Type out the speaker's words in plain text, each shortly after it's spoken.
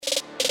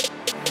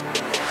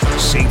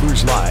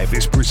Sabres Live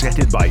is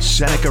presented by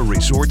Seneca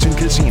Resorts and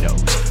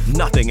Casinos.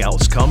 Nothing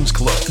else comes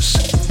close.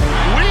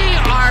 We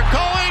are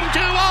going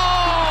to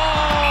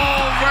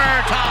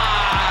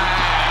overtime.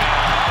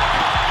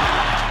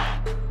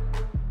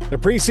 The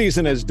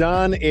preseason is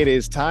done. It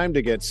is time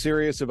to get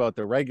serious about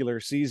the regular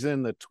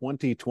season, the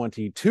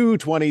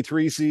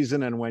 2022-23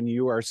 season. And when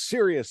you are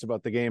serious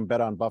about the game,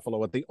 bet on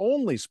Buffalo at the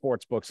only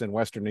sports books in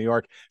Western New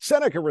York.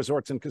 Seneca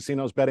Resorts and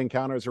Casinos betting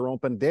counters are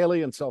open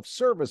daily, and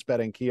self-service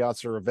betting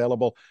kiosks are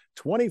available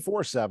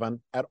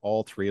 24/7 at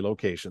all three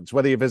locations.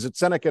 Whether you visit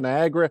Seneca,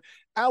 Niagara,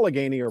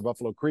 Allegheny, or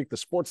Buffalo Creek, the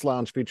Sports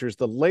Lounge features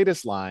the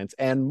latest lines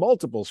and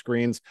multiple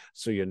screens,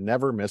 so you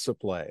never miss a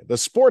play. The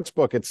sports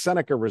book at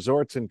Seneca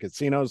Resorts and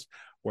Casinos,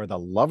 where the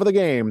love of the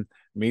game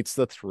meets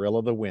the thrill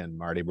of the win,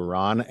 Marty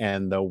Baron.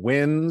 And the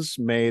wins,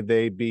 may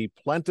they be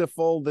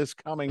plentiful this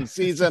coming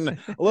season.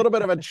 A little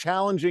bit of a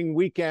challenging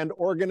weekend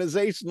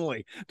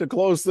organizationally to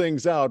close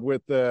things out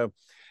with the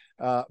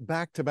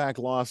back-to-back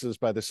losses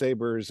by the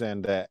Sabres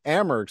and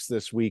Amerks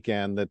this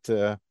weekend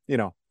that,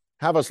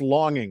 have us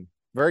longing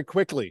very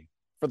quickly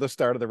for the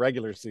start of the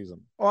regular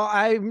season. Well,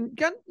 I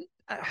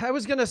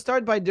was going to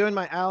start by doing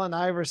my Allen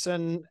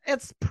Iverson.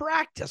 It's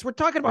practice. We're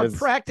talking about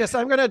practice.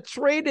 I'm going to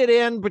trade it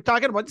in. We're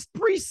talking about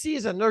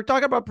preseason. They're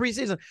talking about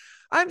preseason.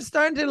 I'm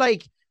starting to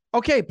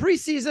okay,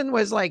 preseason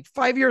was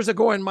 5 years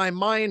ago in my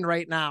mind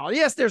right now.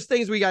 Yes, there's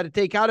things we got to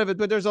take out of it,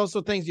 but there's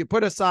also things you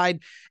put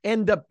aside.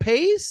 And the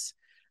pace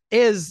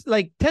is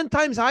 10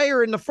 times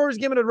higher in the first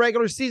game of the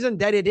regular season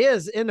than it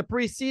is in the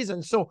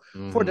preseason. So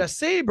for the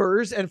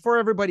Sabres and for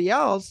everybody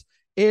else,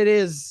 it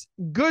is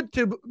good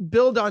to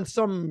build on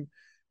some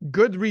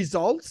good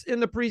results in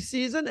the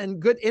preseason and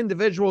good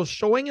individuals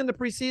showing in the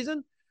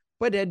preseason,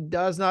 but it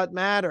does not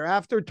matter.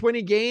 After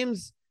 20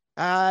 games,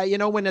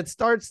 when it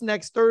starts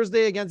next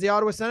Thursday against the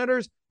Ottawa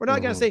Senators, we're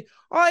not going to say,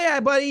 oh yeah,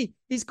 buddy,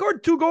 he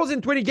scored 2 goals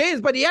in 20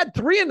 games, but he had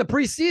 3 in the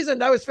preseason.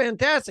 That was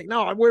fantastic.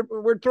 No,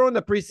 we're throwing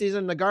the preseason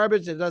in the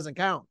garbage. It doesn't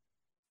count.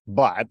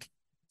 But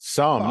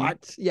some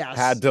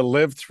had to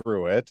live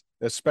through it,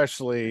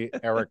 especially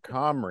Eric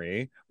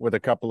Comrie with a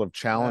couple of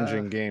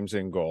challenging games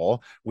in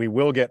goal. We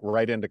will get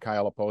right into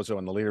Kyle Okposo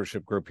and the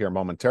leadership group here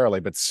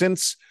momentarily. But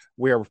since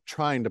we are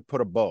trying to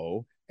put a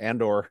bow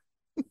and or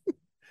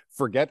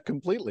forget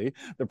completely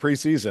the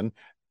preseason,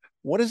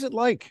 what is it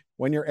like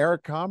when you're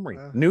Eric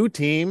Comrie? New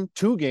team,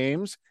 2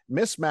 games,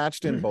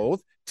 mismatched in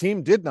both.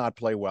 Team did not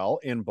play well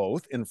in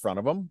both in front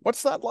of them.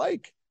 What's that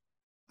like?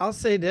 I'll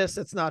say this,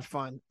 it's not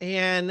fun.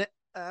 And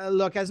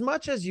look, as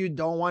much as you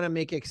don't want to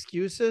make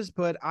excuses,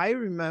 but I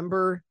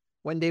remember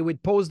when they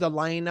would post the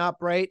lineup,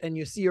 right? And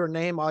you see your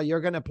name, you're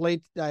going to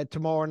play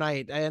tomorrow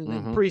night and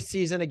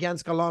preseason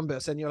against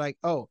Columbus. And you're like,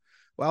 oh,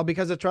 well,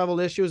 because of travel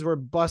issues, we're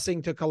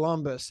busing to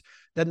Columbus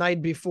the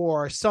night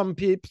before. Some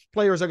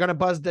players are going to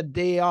buzz the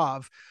day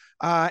of.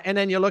 And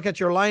then you look at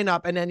your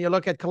lineup and then you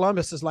look at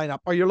Columbus's lineup,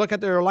 or you look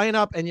at their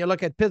lineup and you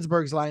look at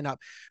Pittsburgh's lineup.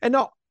 And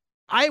no,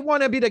 I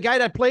want to be the guy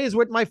that plays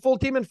with my full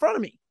team in front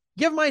of me.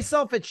 Give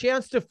myself a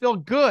chance to feel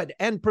good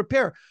and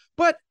prepare.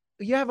 But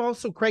you have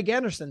also Craig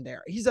Anderson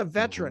there. He's a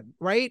veteran,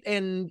 right?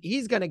 And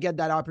he's going to get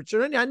that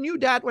opportunity. I knew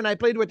that when I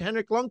played with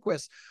Henrik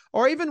Lundqvist,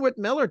 or even with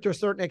Miller to a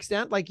certain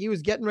extent, he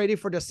was getting ready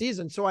for the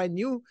season. So I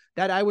knew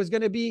that I was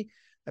going to be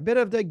a bit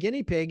of the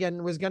guinea pig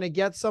and was going to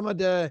get some of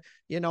the,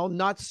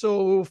 not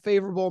so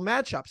favorable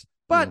matchups.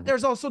 But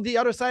there's also the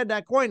other side of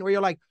that coin where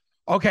you're like,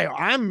 okay,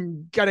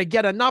 I'm going to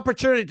get an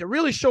opportunity to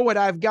really show what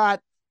I've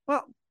got.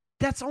 Well,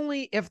 that's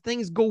only if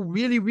things go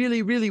really,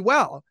 really, really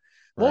well.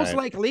 Most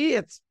likely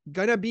it's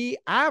going to be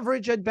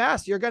average at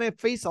best. You're going to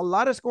face a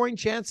lot of scoring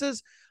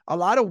chances, a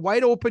lot of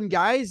wide open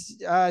guys.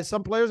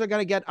 Some players are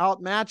going to get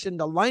outmatched in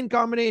the line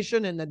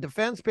combination and the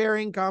defense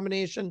pairing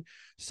combination.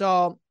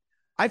 So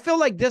I feel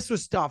like this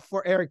was tough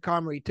for Eric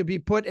Comrie to be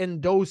put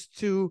in those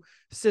 2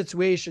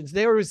 situations.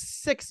 There was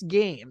 6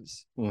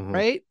 games,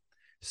 right?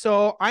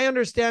 So I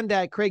understand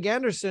that Craig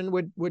Anderson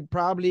would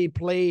probably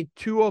play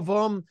 2 of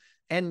them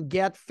and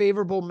get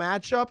favorable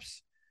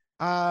matchups.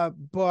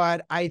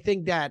 But I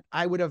think that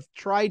I would have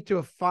tried to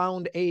have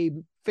found a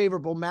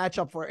favorable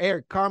matchup for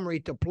Eric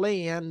Comrie to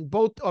play in.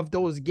 Both of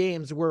those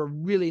games were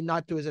really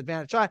not to his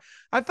advantage.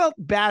 I felt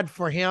bad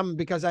for him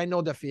because I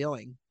know the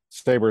feeling.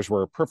 Sabres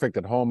were perfect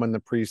at home in the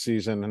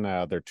preseason, and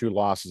their 2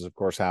 losses, of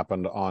course,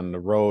 happened on the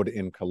road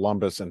in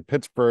Columbus and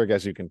Pittsburgh.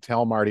 As you can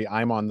tell, Marty,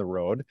 I'm on the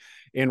road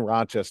in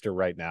Rochester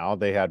right now.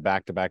 They had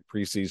back-to-back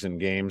preseason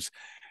games,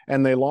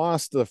 and they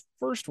lost the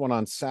first one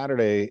on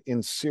Saturday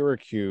in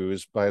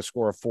Syracuse by a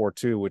score of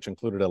 4-2, which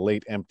included a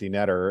late empty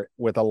netter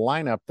with a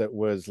lineup that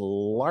was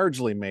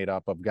largely made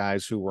up of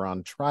guys who were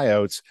on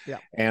tryouts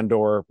and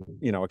or,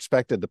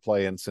 expected to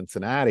play in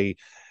Cincinnati.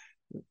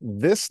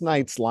 This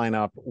night's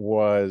lineup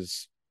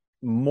was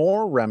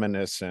more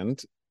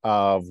reminiscent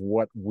of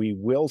what we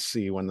will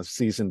see when the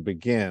season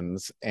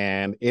begins,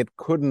 and it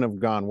couldn't have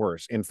gone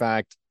worse. In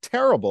fact,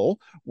 terrible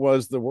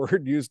was the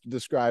word used to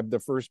describe the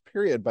first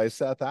period by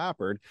Seth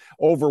Appert.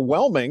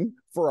 Overwhelming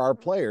for our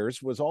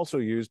players was also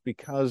used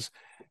because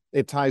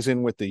it ties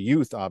in with the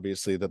youth,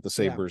 obviously, that the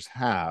Sabres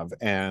have,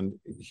 and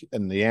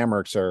the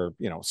Amerks are,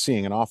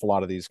 seeing an awful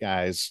lot of these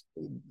guys.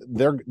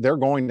 They're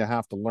going to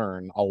have to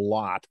learn a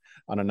lot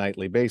on a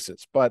nightly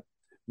basis. But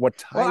what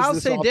ties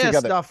this all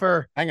together?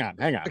 Duffer. Hang on.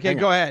 Okay,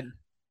 go ahead.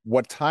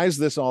 What ties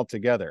this all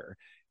together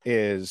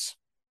is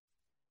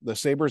the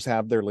Sabres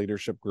have their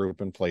leadership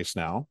group in place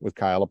now, with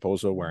Kyle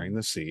Okposo wearing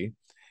the C.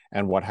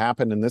 And what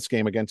happened in this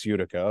game against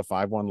Utica, a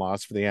 5-1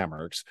 loss for the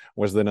Amerks,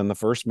 was that in the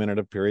first minute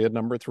of period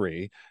number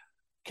 3,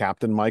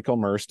 Captain Michael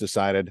Mersch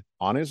decided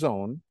on his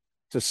own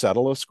to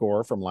settle a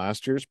score from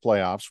last year's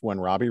playoffs when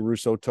Robbie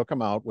Russo took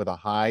him out with a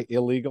high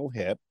illegal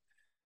hit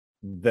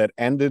that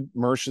ended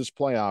Mersch's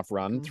playoff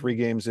run 3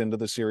 games into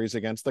the series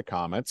against the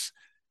Comets.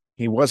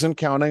 He wasn't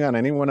counting on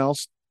anyone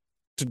else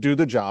to do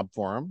the job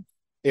for him.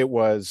 It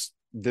was,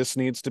 this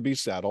needs to be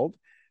settled.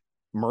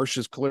 Mersch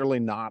is clearly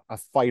not a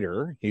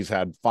fighter. He's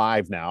had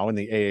 5 now in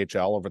the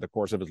AHL over the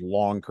course of his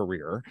long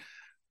career.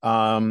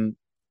 And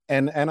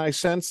I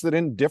sense that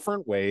in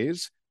different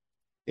ways,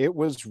 it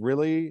was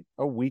really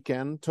a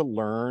weekend to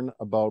learn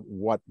about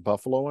what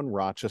Buffalo and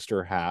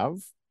Rochester have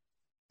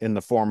in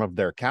the form of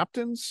their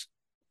captains.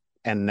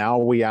 And now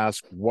we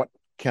ask, what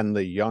can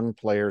the young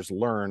players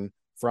learn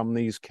from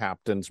these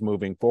captains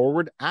moving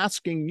forward?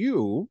 Asking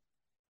you,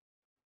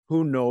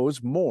 who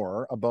knows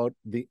more about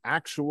the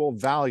actual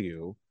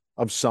value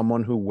of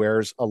someone who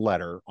wears a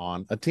letter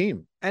on a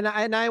team. And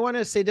I want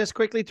to say this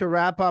quickly to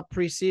wrap up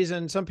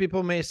preseason. Some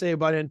people may say,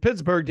 but in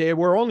Pittsburgh, they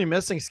were only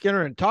missing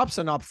Skinner and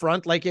Thompson up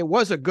front. Like, it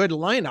was a good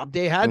lineup.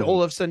 They had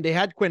Olofsson, they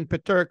had Quinn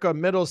Peterka,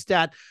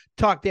 Middlestat,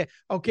 Tuck there.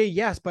 Okay,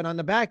 yes, but on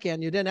the back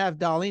end, you didn't have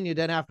Dahlin, you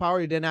didn't have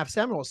Power, you didn't have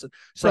Samuelson.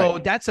 So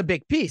that's a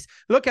big piece.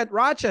 Look at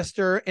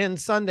Rochester in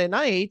Sunday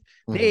night.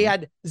 They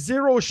had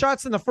 0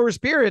 shots in the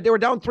first period. They were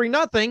down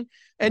 3-0.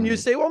 And you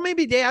say, well,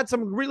 maybe they had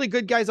some really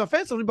good guys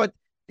offensively, but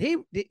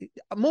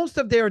most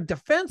of their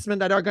defensemen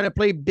that are going to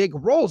play big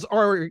roles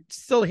are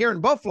still here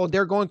in Buffalo.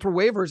 They're going through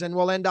waivers and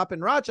will end up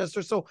in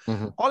Rochester. So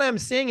all I'm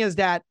saying is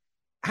that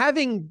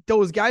having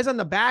those guys on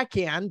the back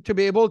end to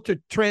be able to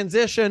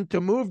transition,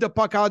 to move the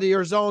puck out of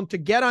your zone, to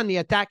get on the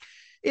attack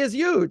is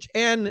huge.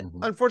 And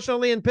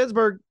unfortunately in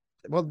Pittsburgh,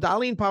 well,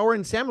 Dahlin, Power,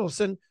 and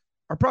Samuelson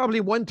are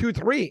probably 1, 2,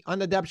 3 on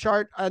the depth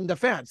chart on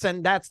defense.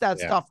 And that's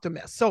tough to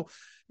miss. So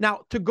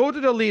now, to go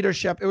to the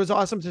leadership, it was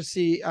awesome to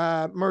see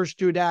Mersch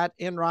do that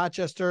in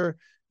Rochester.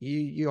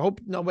 You hope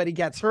nobody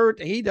gets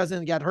hurt. He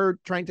doesn't get hurt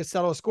trying to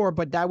settle a score,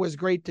 but that was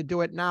great to do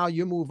it. Now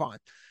you move on.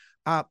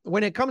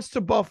 When it comes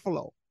to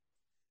Buffalo,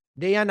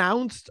 they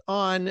announced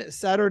on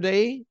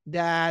Saturday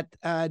that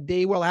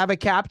they will have a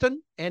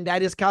captain, and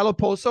that is Kyle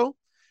Okposo,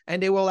 and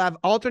they will have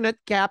alternate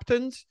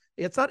captains.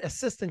 It's not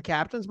assistant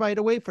captains, by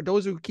the way. For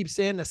those who keep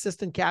saying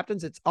assistant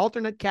captains, it's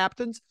alternate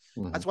captains.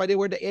 That's why they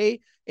were the A,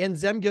 and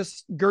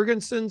Zemgus,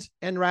 Girgensons,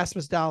 and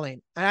Rasmus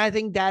Dahlin. And I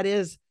think that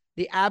is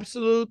the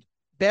absolute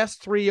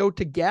best trio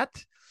to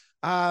get,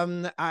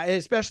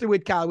 especially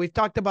with Kyle. We've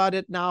talked about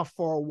it now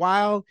for a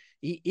while.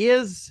 He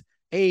is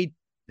a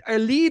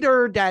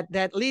leader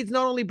that leads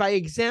not only by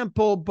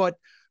example, but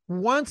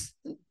wants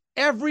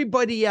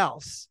everybody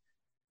else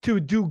to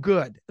do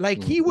good.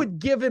 Like, he would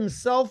give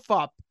himself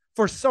up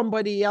for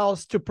somebody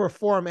else to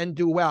perform and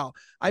do well.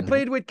 I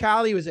played with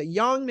Kyle. He was a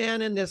young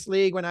man in this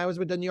league when I was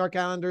with the New York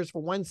Islanders for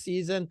 1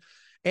 season.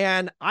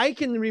 And I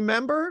can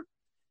remember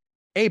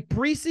a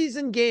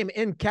preseason game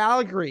in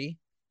Calgary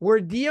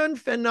where Dion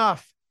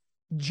Phaneuf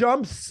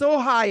jumped so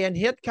high and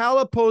hit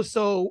Kyle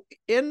Okposo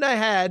in the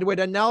head with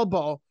an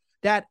elbow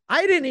that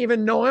I didn't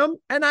even know him.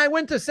 And I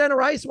went to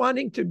center ice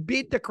wanting to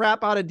beat the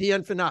crap out of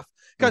Dion Phaneuf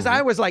because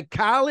I was like,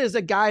 Kyle is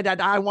a guy that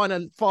I want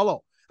to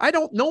follow. I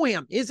don't know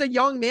him. He's a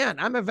young man.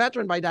 I'm a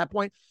veteran by that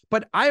point,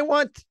 but I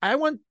want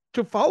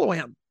to follow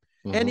him.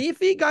 And if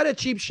he got a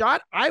cheap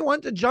shot, I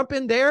want to jump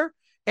in there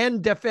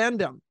and defend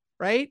him.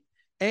 Right.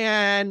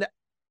 And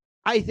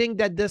I think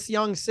that this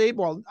young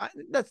Sabre, well,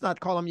 let's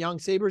not call them young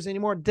Sabres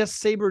anymore. This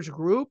Sabres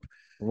group.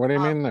 What do you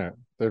mean that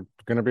they're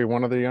going to be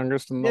one of the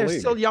youngest in the league? They're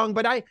still young,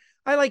 but I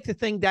like to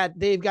think that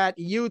they've got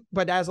youth,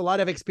 but has a lot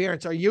of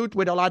experience, or youth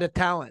with a lot of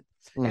talent.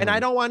 And I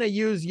don't want to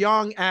use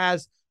young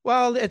as,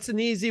 well, it's an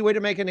easy way to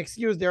make an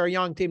excuse. They're a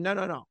young team.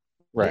 No.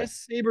 Right.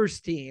 This Sabres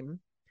team,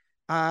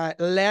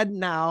 led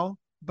now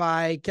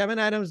by Kevin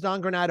Adams,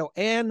 Don Granato,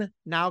 and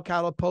now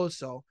Kyle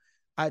Okposo,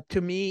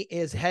 to me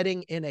is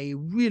heading in a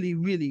really,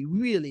 really,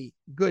 really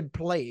good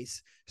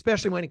place,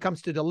 especially when it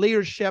comes to the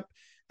leadership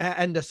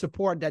and the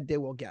support that they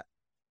will get.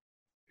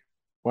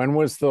 When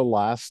was the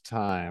last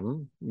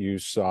time you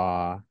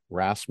saw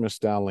Rasmus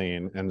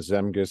Dahlin and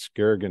Zemgus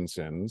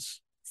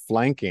Girgensons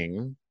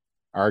flanking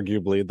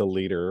arguably the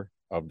leader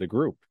of the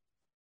group?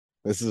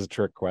 This is a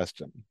trick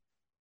question.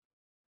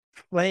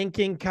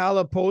 Flanking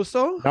Kyle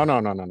Okposo?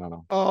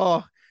 No.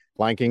 Oh,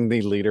 flanking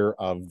the leader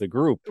of the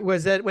group.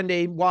 Was it when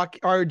they walk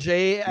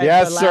RJ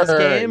at the last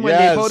game when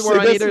they both were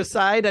on either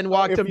side and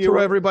walked him through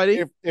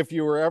everybody? If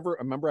you were ever,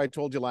 remember I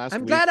told you last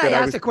week. I'm glad I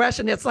asked a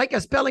question. It's like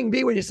a spelling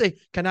bee when you say,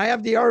 can I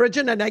have the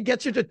origin? And I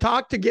get you to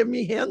talk to give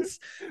me hints.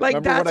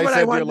 Like, that's what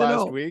I wanted to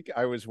know. Last week,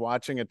 I was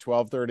watching at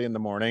 12:30 in the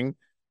morning.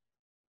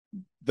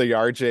 the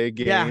RJ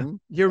game.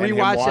 You and him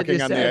rewatch it, walking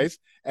you on the said. ice.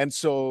 And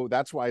so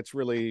that's why it's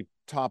really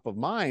top of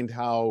mind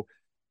how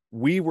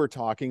we were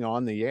talking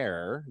on the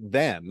air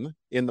then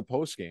in the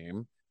post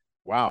game.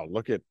 Wow,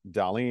 look at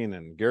Dahlin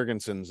and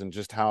Girgensons and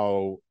just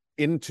how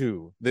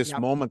into this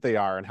moment they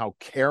are and how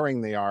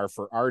caring they are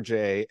for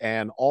RJ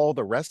and all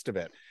the rest of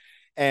it.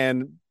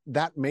 And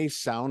that may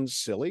sound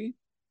silly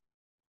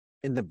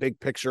in the big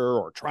picture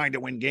or trying to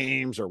win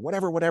games or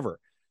whatever,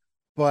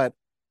 but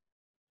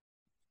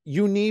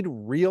you need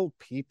real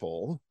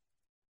people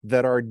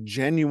that are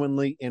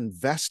genuinely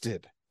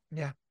invested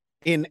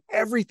in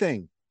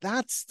everything.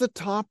 That's the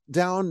top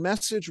down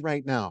message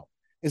right now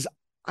is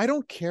I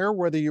don't care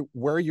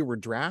where you were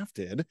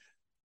drafted.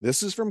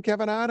 This is from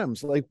Kevin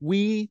Adams. Like,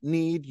 we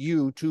need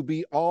you to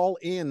be all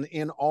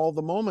in all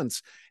the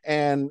moments.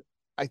 And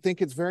I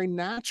think it's very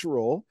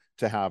natural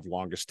to have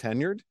longest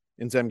tenured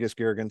in Zemgus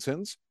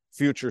Girgensons,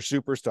 future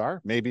superstar,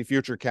 maybe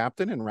future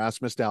captain in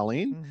Rasmus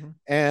Dahlin,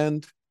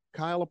 and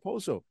Kyle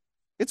Okposo.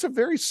 It's a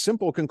very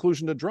simple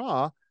conclusion to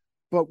draw,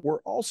 but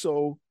we're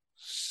also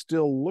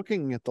still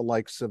looking at the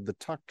likes of the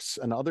Tucks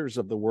and others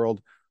of the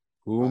world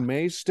who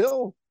may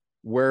still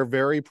wear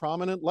very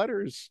prominent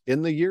letters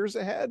in the years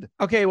ahead.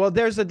 Okay, well,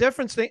 there's a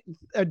difference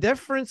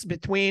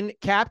between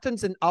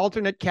captains and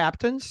alternate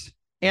captains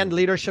and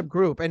leadership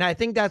group. And I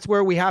think that's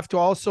where we have to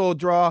also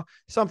draw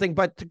something.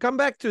 But to come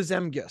back to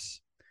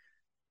Zemgus,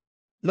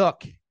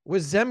 look,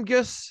 was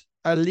Zemgus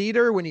a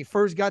leader when he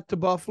first got to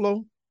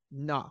Buffalo?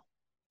 No.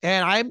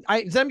 And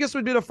Zemgus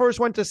would be the first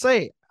one to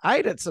say,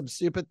 I did some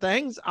stupid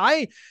things.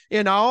 I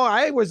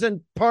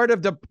wasn't part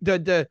of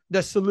the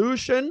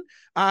solution.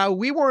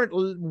 We weren't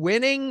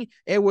winning.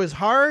 It was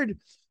hard.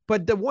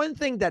 But the one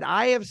thing that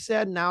I have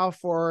said now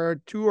for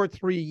 2 or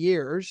 3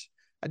 years,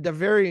 at the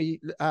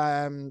very,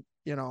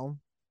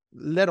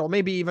 little,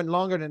 maybe even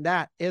longer than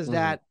that, is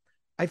that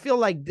I feel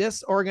like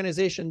this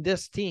organization,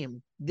 this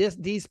team,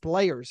 these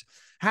players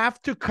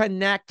have to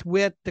connect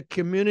with the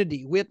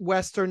community, with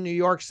Western New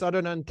York,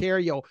 Southern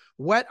Ontario.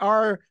 What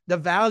are the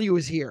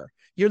values here?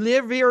 You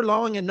live here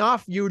long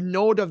enough, you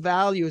know the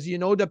values, you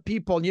know the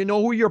people, you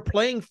know who you're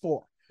playing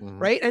for,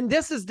 right? And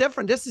this is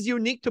different. This is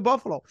unique to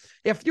Buffalo.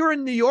 If you're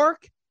in New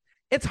York,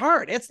 it's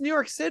hard. It's New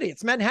York City.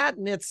 It's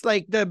Manhattan. It's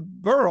like the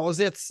boroughs.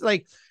 It's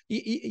like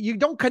you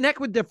don't connect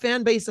with the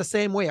fan base the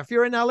same way. If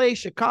you're in LA,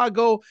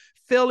 Chicago,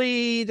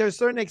 Philly, there's a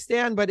certain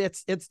extent, but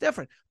it's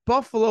different.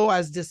 Buffalo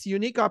has this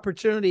unique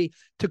opportunity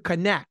to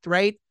connect,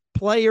 right?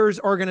 Players,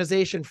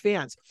 organization,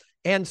 fans.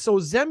 And so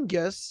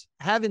Zemgus,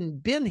 having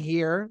been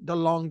here the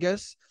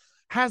longest,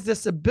 has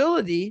this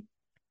ability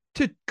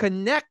to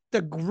connect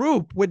the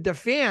group with the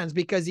fans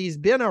because he's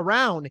been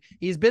around.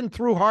 He's been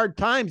through hard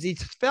times.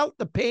 He's felt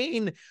the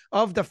pain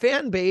of the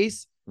fan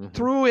base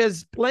through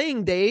his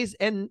playing days.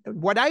 And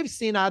what I've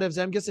seen out of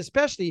Zemgus,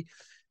 especially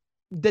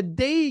the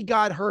day he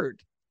got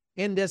hurt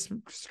in this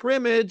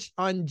scrimmage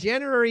on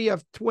January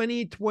of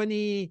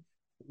 2021.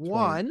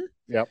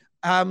 Yep.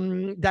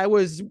 That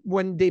was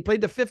when they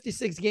played the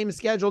 56 game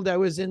schedule that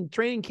was in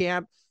training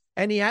camp.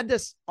 And he had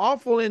this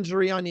awful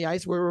injury on the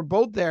ice. We were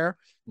both there.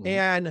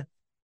 And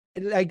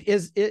like,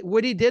 is it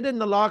what he did in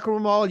the locker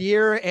room all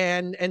year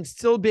and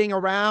still being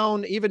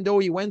around, even though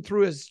he went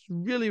through his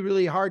really,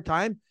 really hard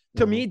time,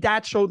 to me,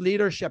 that showed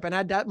leadership. And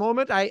at that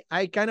moment, I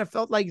kind of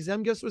felt like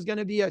Zemgus was going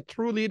to be a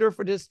true leader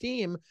for this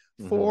team,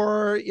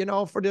 for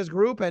this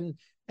group. And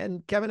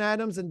Kevin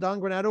Adams and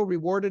Don Granato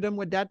rewarded him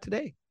with that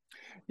today.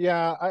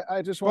 Yeah,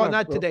 I just want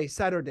not today,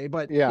 Saturday,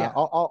 but yeah.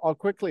 I'll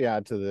quickly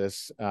add to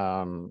this.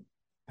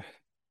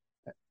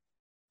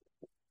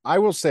 I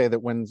will say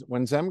that when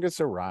Zemgus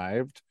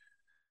arrived,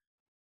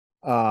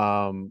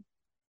 I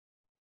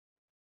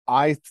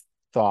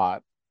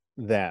thought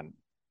then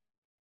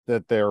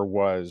that there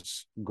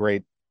was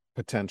great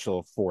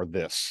potential for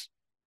this.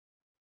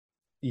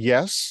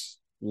 Yes,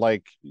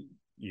 like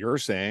you're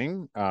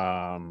saying,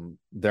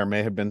 there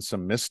may have been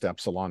some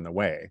missteps along the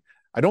way.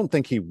 I don't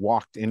think he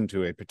walked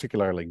into a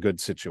particularly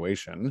good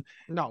situation.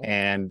 No.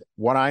 And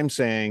what I'm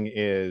saying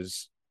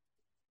is,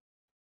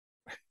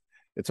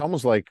 it's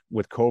almost like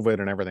with COVID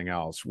and everything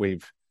else,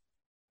 we've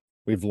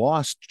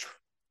lost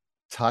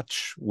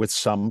touch with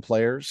some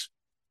players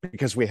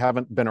because we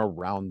haven't been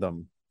around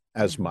them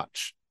as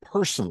much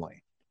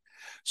personally.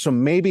 So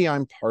maybe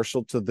I'm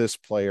partial to this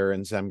player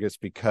in Zemgus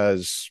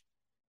because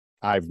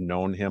I've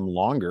known him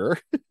longer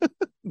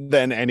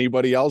than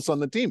anybody else on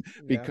the team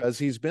because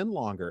he's been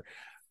longer.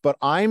 But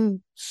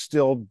I'm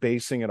still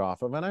basing it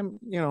off of, and I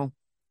don't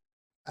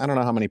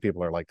know how many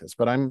people are like this,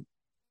 but I'm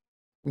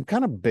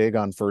kind of big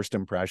on first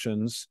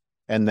impressions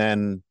and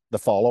then the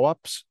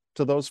follow-ups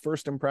to those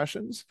first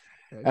impressions.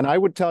 Okay. And I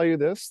would tell you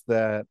this,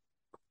 that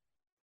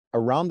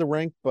around the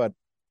rink, but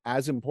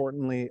as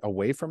importantly,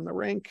 away from the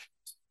rink,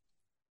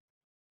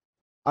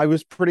 I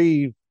was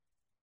pretty,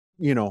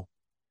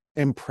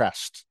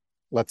 impressed,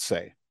 let's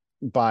say,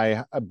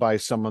 by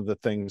some of the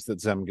things that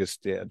Zemgus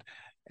did.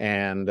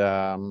 And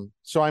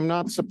so I'm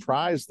not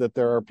surprised that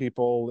there are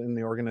people in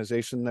the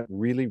organization that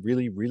really,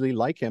 really, really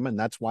like him. And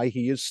that's why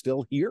he is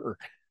still here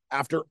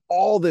after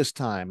all this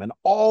time and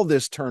all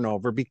this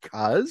turnover,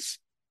 because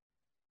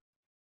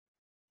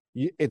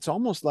it's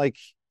almost like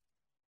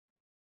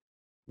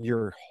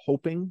you're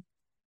hoping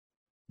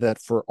that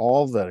for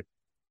all the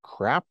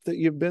crap that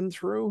you've been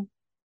through,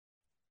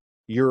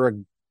 you're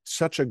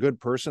such a good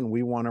person.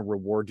 We want to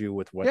reward you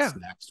with what's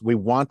next. We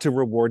want to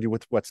reward you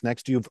with what's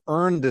next. You've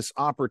earned this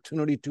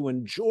opportunity to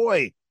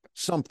enjoy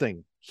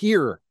something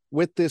here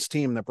with this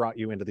team that brought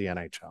you into the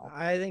NHL.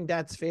 I think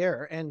that's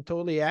fair and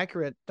totally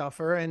accurate,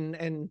 Duffer.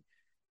 And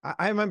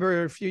I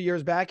remember a few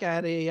years back, I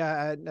had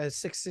a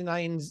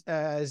 69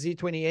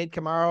 Z28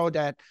 Camaro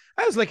that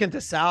I was looking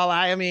to sell.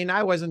 I mean,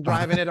 I wasn't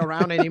driving it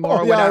around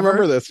anymore. I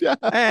remember this. Yeah.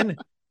 And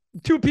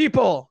two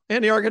people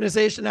in the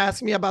organization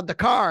asked me about the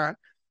car,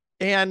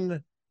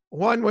 and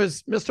one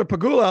was Mr.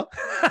 Pagula.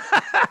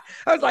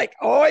 I was like,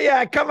 oh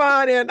yeah, come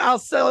on in. I'll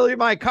sell you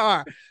my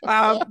car.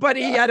 But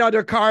he had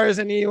other cars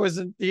and he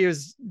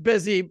was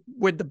busy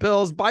with the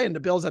bills, buying the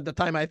bills at the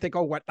time, I think,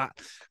 or whatnot.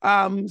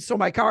 So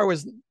my car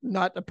was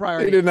not a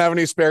priority. He didn't have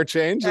any spare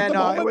change. And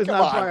it was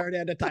not a priority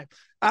at the time.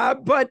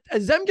 But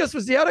Zemgus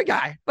was the other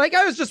guy. Like,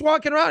 I was just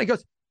walking around. He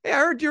goes, hey, I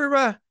heard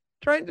you're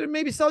trying to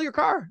maybe sell your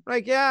car.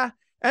 Like, yeah.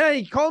 And then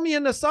he called me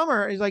in the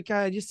summer. He's like,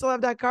 do you still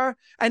have that car?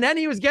 And then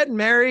he was getting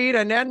married.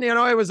 And then,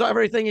 it was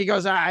everything. He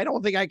goes, I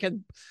don't think I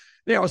can,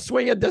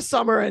 swing it this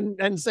summer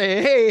and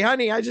say, hey,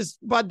 honey, I just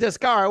bought this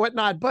car or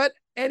whatnot. But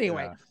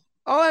anyway,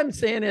 all I'm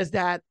saying is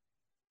that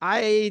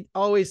I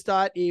always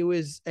thought he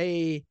was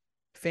a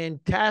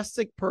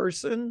fantastic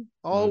person,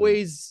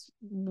 always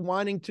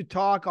wanting to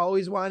talk,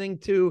 always wanting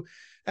to,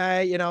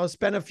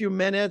 spend a few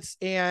minutes.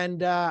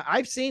 And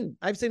I've seen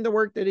the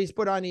work that he's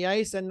put on the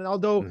ice. And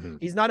although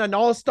he's not an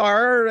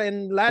all-star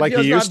and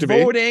Latvia's not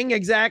voting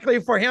exactly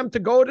for him to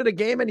go to the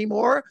game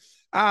anymore,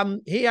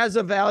 he has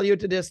a value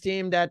to this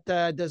team that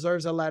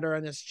deserves a letter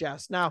on his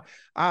chest. Now,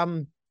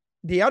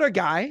 the other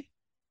guy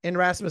in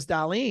Rasmus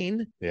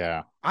Dahlin,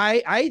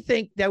 I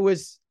think there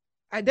was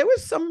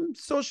some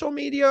social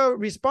media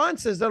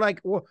responses. They're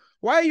like, well,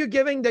 why are you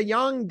giving the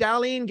young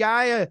Dahlin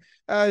guy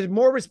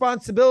more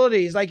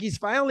responsibilities? Like, he's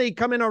finally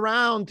coming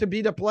around to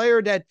be the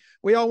player that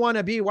we all want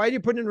to be. Why do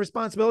you put in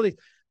responsibilities?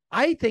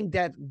 I think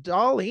that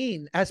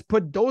Dahlin has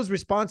put those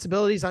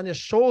responsibilities on his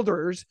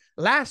shoulders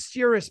last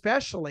year,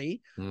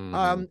 especially,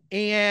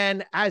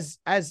 and as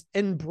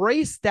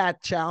embraced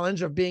that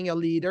challenge of being a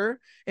leader,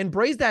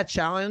 embraced that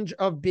challenge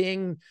of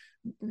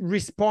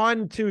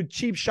respond to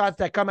cheap shots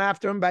that come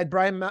after him by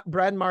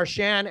Brad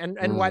Marchand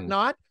and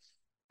whatnot.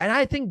 And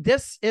I think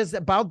this is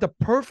about the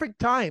perfect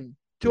time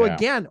to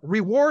again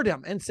reward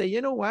him and say,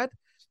 you know what?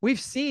 We've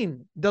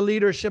seen the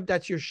leadership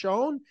that you're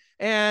shown,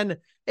 and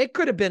it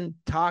could have been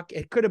Tuck,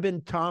 it could have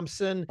been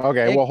Thompson, it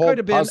could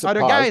have been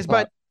other guys,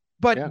 but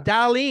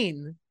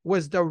Dahlin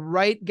was the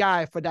right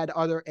guy for that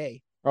other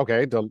A.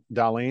 Okay,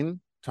 Dahlin,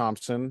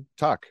 Thompson,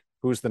 Tuck.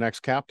 Who's the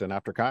next captain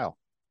after Kyle?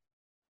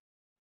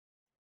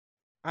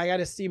 I got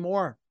to see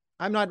more.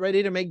 I'm not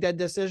ready to make that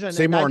decision.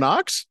 See more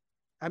Knox?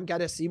 I've got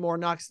to see more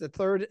Knox, the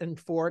third and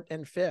fourth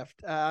and fifth.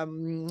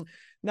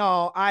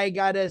 No, I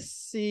got to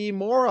see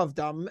more of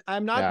them.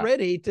 I'm not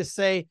ready to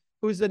say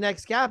who's the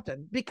next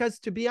captain, because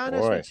to be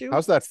honest with you.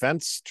 How's that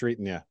fence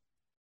treating you?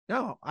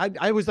 No,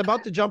 I was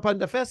about to jump on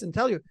the fence and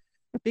tell you,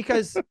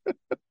 because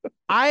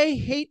I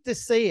hate to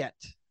say it,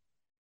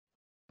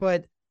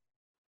 but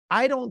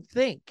I don't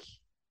think,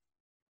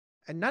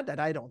 and not that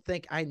I don't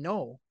think, I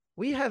know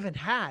we haven't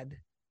had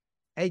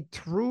a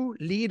true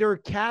leader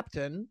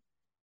captain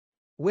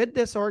with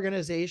this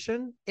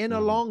organization in a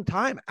long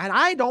time. And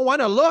I don't want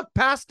to look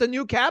past the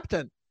new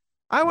captain.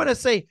 I want to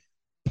say,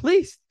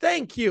 please,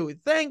 thank you.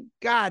 Thank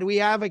God we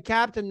have a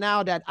captain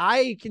now that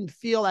I can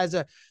feel as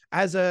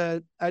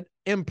an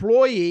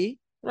employee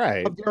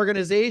of the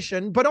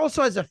organization, but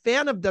also as a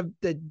fan of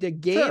the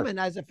game and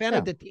as a fan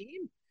of the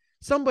team,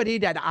 somebody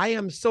that I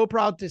am so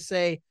proud to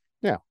say,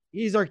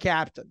 he's our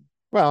captain.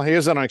 Well, he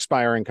is on an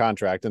expiring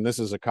contract, and this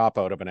is a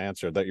cop-out of an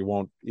answer that you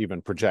won't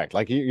even project.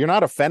 Like, you're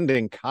not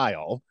offending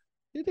Kyle.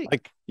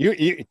 Like,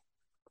 you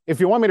if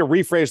you want me to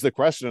rephrase the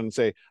question and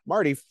say,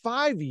 Marty,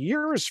 5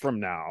 years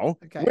from now,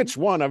 which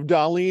one of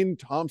Dahlin,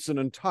 Thompson,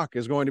 and Tuck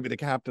is going to be the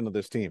captain of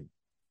this team?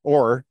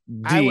 Or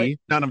none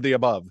of the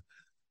above?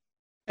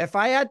 If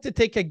I had to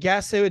take a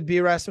guess, it would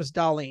be Rasmus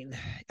Dahlin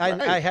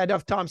ahead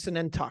of Thompson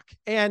and Tuck.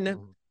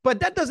 But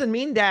that doesn't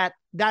mean that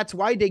that's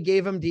why they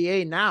gave him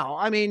DA now.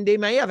 I mean, they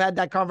may have had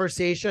that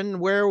conversation.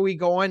 Where are we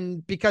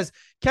going? Because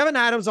Kevin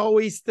Adams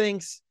always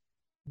thinks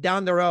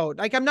down the road.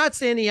 Like, I'm not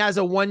saying he has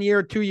a 1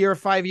 year, 2 year,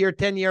 5 year,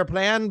 10-year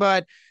plan,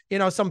 but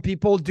some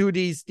people do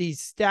these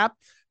steps.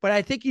 But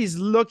I think he's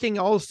looking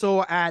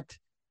also at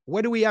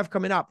what do we have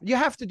coming up. You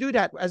have to do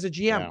that as a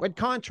GM with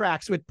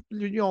contracts, with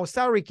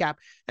salary cap.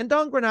 And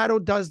Don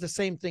Granato does the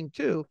same thing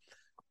too.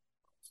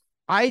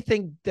 I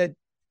think that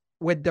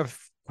with the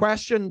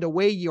question, the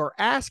way you're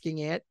asking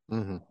it,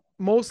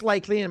 most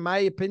likely, in my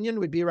opinion,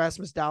 would be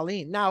Rasmus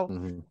Dahlin. Now,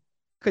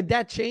 could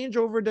that change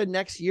over the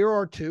next year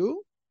or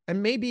two?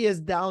 And maybe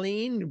is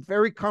Dahlin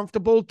very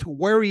comfortable to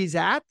where he's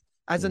at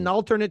as an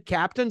alternate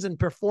captain and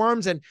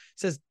performs and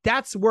says,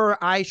 that's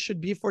where I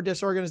should be for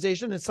this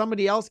organization, and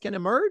somebody else can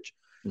emerge?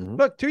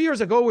 Look, 2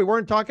 years ago, we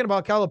weren't talking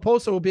about Kyle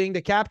Okposo being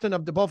the captain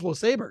of the Buffalo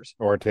Sabres.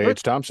 Or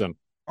Tage Thompson.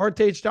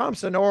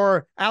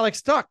 Or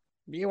Alex Tuch.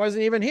 He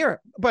wasn't even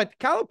here. But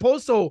Kyle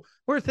Okposo,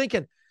 we're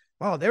thinking,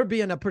 well, there'd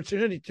be an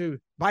opportunity to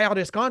buy out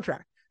his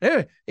contract.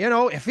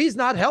 If he's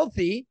not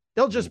healthy,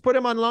 they'll just put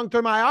him on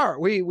long-term IR.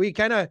 We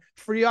kind of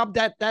free up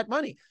that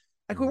money.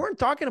 Like, we weren't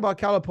talking about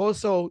Kyle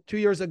Okposo 2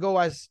 years ago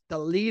as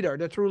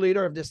the true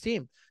leader of this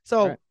team.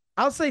 So right.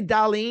 I'll say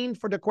Dahlin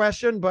for the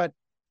question, but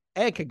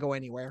it could go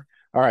anywhere.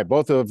 All right.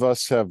 Both of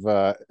us have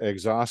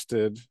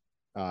exhausted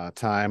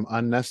time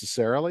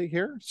unnecessarily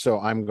here. So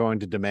I'm going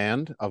to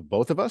demand of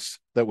both of us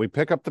that we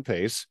pick up the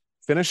pace,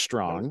 finish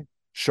strong,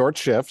 short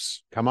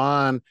shifts. Come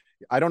on.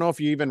 I don't know if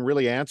you even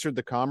really answered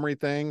the Comrie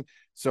thing.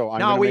 So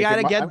we got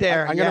to get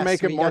there. I'm going to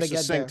make it more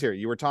succinct here.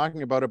 You were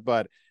talking about it,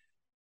 but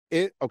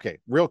okay,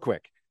 real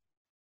quick.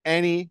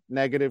 Any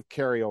negative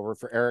carryover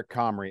for Eric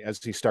Comrie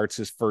as he starts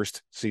his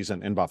first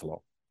season in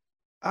Buffalo?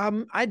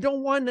 I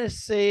don't want to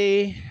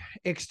say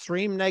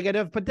extreme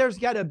negative, but there's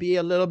got to be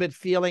a little bit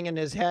feeling in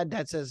his head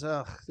that says,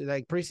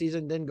 like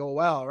preseason didn't go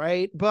well,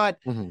 right? But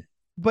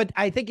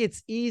I think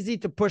it's easy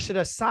to push it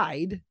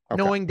aside,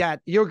 knowing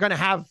that you're going to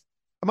have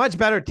a much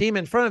better team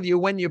in front of you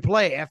when you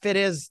play. If it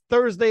is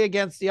Thursday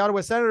against the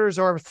Ottawa Senators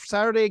or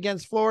Saturday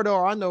against Florida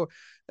or on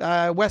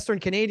the Western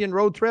Canadian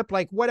road trip,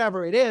 like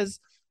whatever it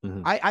is,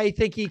 I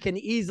think he can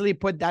easily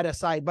put that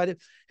aside. But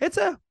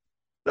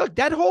look,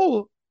 that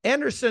whole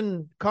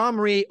Anderson,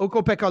 Comrie,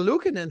 Ukko-Pekka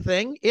Luukonen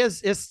thing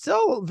is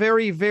still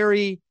very,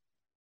 very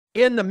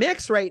in the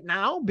mix right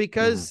now,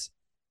 because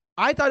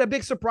I thought a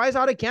big surprise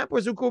out of camp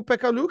was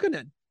Ukko-Pekka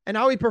Luukonen and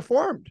how he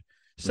performed.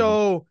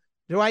 So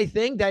do I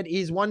think that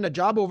he's won the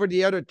job over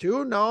the other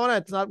two? No,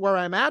 that's not where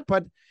I'm at,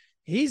 but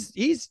he's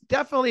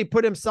definitely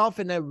put himself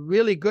in a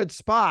really good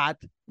spot.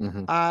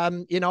 In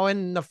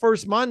the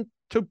first month,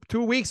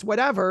 2 weeks,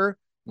 whatever,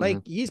 like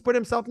he's put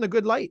himself in a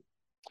good light.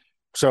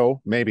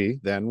 So maybe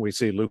then we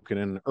see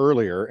Luukonen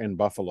earlier in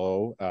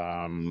Buffalo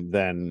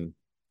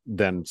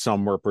than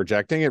some were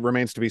projecting. It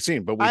remains to be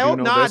seen. But I hope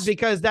not,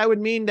 because that would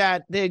mean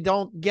that they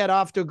don't get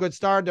off to a good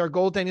start. Their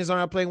goaltenders are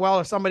not playing well,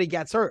 or somebody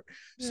gets hurt.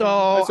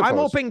 So I'm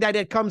hoping that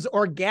it comes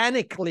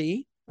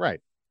organically, right,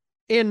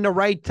 in the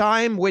right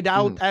time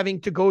without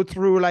having to go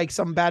through like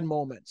some bad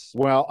moments.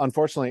 Well,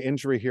 unfortunately,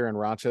 injury here in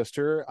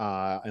Rochester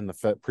in the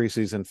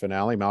preseason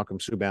finale. Malcolm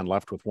Subban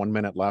left with 1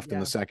 minute left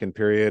in the second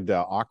period.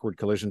 Awkward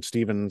collision.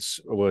 Stevens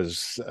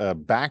was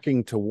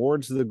backing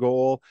towards the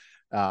goal.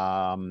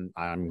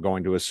 I'm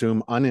going to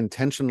assume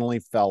unintentionally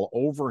fell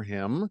over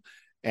him.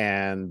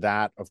 And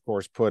that, of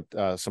course, put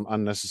some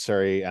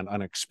unnecessary and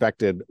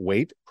unexpected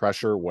weight,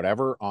 pressure,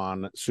 whatever,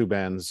 on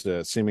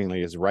Subban's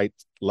seemingly his right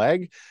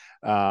leg.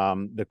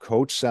 The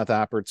coach, Seth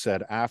Appert,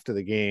 said after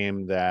the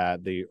game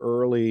that the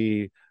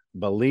early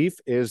belief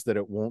is that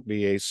it won't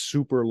be a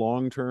super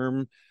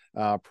long-term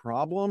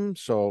problem.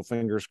 So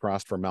fingers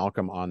crossed for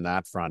Malcolm on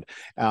that front.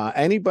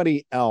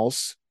 Anybody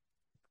else,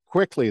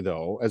 quickly,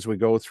 though, as we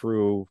go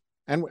through.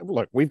 And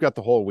look, we've got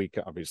the whole week,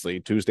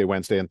 obviously, Tuesday,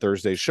 Wednesday, and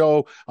Thursday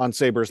show on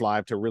Sabres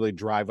Live to really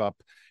drive up,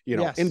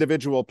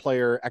 individual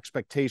player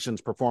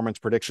expectations, performance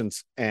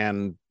predictions,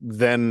 and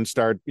then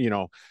start,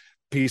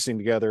 piecing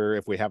together,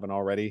 if we haven't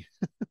already.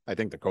 I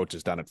think the coach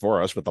has done it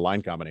for us with the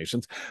line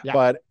combinations. Yeah.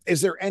 But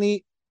is there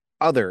any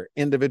other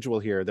individual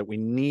here that we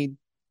need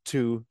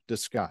to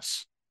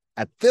discuss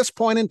at this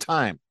point in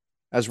time,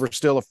 as we're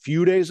still a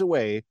few days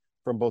away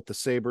from both the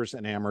Sabres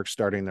and Amherst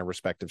starting their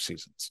respective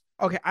seasons?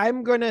 Okay,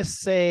 I'm going to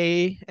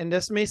say, and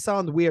this may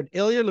sound weird,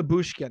 Ilya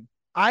Lyubushkin.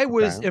 I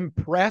was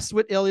impressed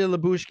with Ilya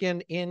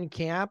Lyubushkin in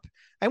camp,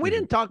 and we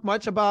didn't talk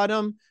much about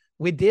him.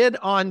 We did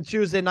on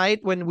Tuesday night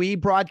when we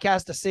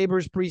broadcast the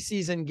Sabres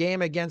preseason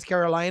game against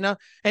Carolina,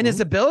 and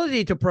his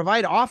ability to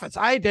provide offense.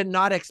 I did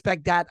not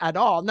expect that at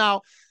all.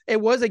 Now,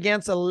 it was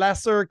against a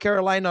lesser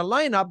Carolina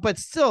lineup, but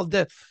still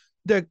the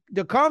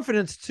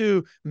confidence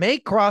to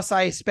make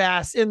cross-ice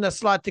pass in the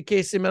slot to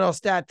Casey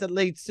Middlestat that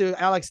leads to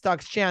Alex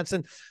Tuch's chance.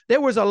 And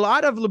there was a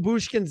lot of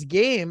Lyubushkin's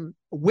game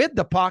with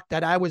the puck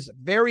that I was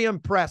very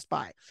impressed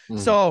by.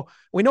 So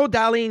we know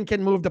Dahlin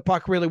can move the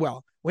puck really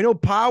well. We know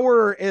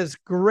Power is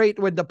great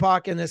with the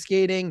puck and the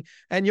skating,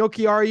 and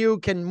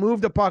Jokiharju can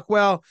move the puck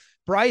well.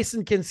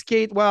 Bryson can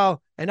skate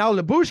well. And now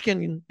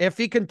Lyubushkin, if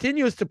he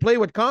continues to play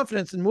with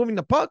confidence and moving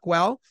the puck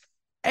well,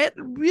 it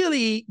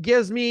really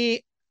gives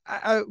me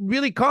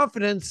really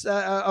confidence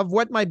of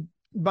what my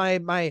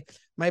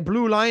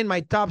blue line,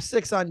 my top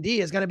six on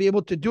D is going to be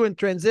able to do in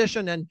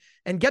transition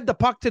and get the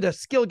puck to the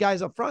skill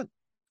guys up front.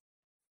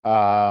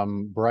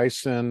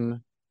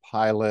 Bryson,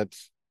 Pilot,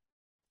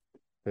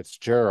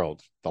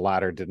 Fitzgerald, the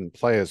latter didn't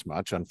play as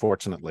much,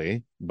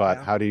 unfortunately, but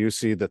how do you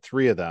see the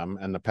three of them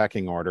and the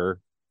pecking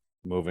order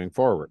moving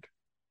forward?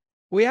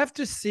 We have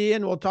to see,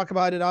 and we'll talk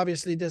about it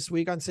obviously this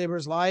week on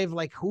Sabres Live,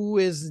 like who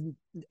is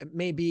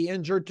maybe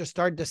injured to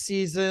start the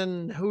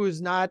season, who's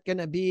not going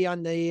to be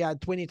on the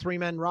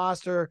 23-man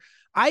roster.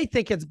 I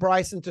think it's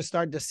Bryson to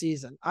start the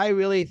season. I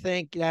really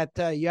think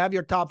that you have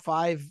your top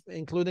five,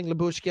 including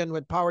Lyubushkin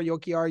with Power,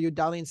 Jokiharju,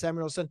 Dahlin,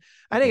 Samuelsson.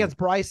 I think it's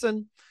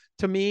Bryson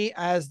to me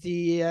as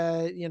the,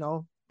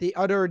 the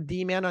other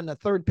D-man on the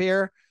third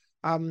pair.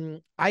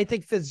 I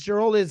think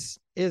Fitzgerald is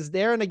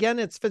there. And again,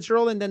 it's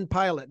Fitzgerald and then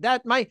Pilot.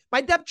 That my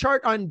depth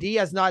chart on D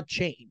has not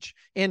changed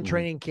in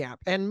training camp.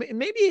 And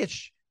maybe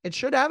it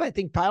should have. I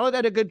think Pilot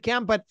had a good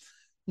camp, but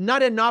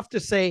not enough to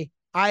say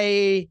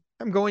I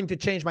am going to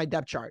change my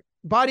depth chart.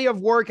 Body of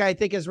work, I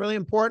think, is really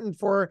important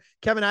for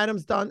Kevin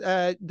Adams, Don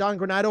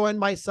Granato, and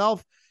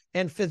myself.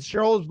 And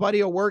Fitzgerald's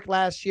body of work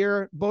last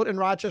year, both in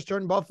Rochester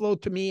and Buffalo,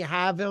 to me,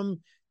 have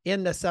him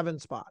in the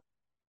 7th spot.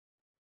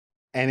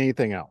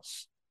 Anything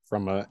else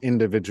from an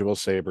individual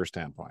Sabre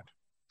standpoint?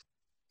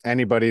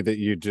 Anybody that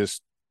you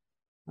just,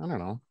 I don't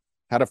know,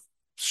 had a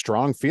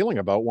strong feeling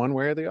about one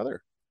way or the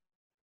other?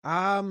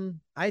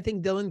 I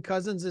think Dylan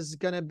Cozens is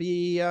going to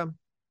be, and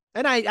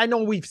I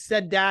know we've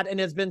said that and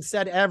it's been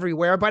said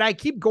everywhere, but I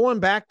keep going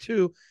back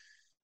to,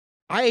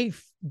 I've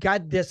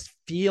got this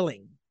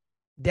feeling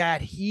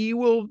that he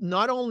will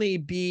not only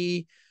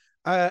be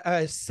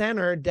a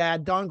center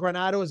that Don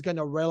Granato is going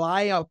to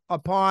rely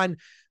upon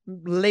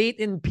late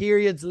in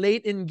periods,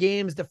 late in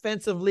games,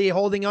 defensively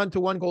holding on to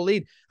 1-goal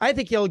lead. I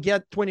think he'll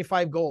get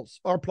 25 goals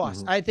or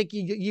plus. I think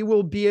he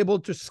will be able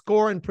to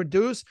score and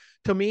produce.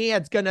 To me,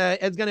 it's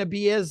gonna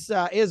be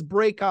his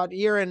breakout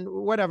year and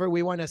whatever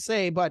we want to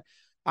say. But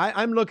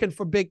I'm looking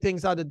for big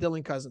things out of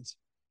Dylan Cozens.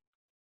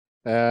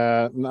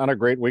 Not a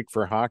great week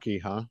for hockey,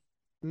 huh?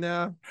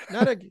 No,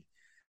 not a.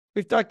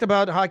 We've talked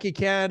about Hockey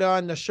Canada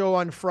on the show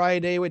on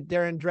Friday with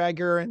Darren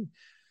Drager, and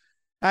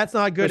that's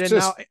not good. There's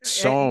and just now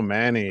so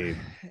many.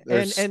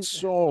 There's and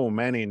so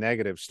many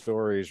negative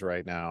stories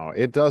right now.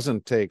 It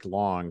doesn't take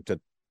long to,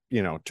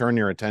 turn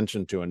your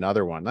attention to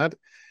another one.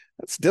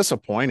 That's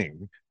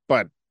disappointing.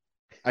 But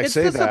it's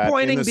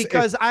disappointing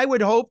because I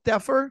would hope,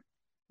 Duffer,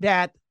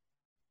 that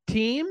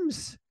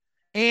teams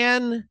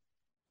and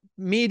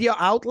media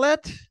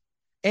outlet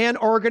and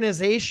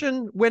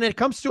organization, when it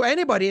comes to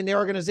anybody in the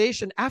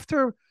organization,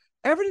 after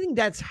everything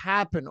that's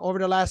happened over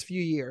the last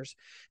few years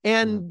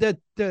and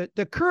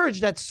the courage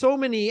that so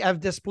many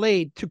have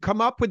displayed to come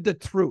up with the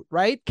truth,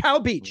 right? Kyle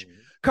Beach,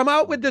 come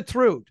out with the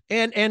truth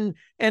and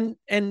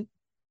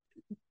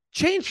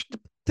change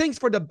things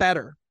for the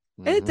better.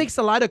 And it takes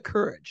a lot of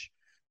courage,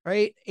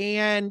 right?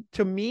 And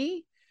to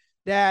me,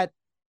 that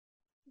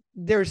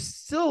there's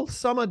still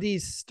some of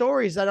these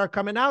stories that are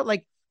coming out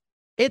like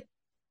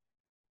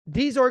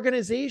these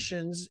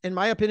organizations, in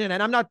my opinion,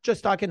 and I'm not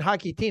just talking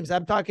hockey teams,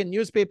 I'm talking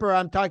newspaper,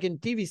 I'm talking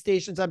TV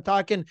stations, I'm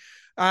talking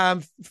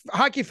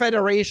hockey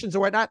federations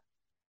or whatnot,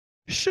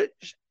 should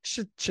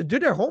do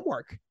their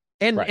homework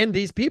and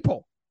these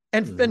people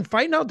and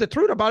find out the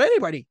truth about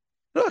anybody.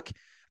 Look,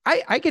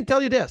 I can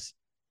tell you this.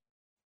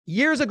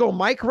 Years ago,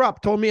 Mike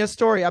Rupp told me a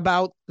story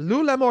about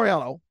Lou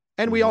Lamoriello,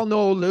 and we all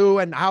know Lou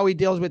and how he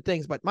deals with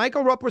things, but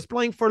Michael Rupp was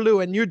playing for Lou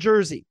in New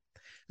Jersey,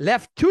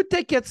 left 2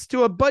 tickets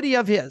to a buddy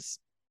of his.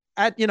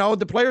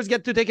 The players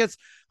get 2 tickets.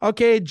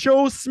 Okay,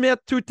 Joe Smith,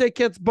 2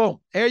 tickets. Boom.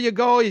 There you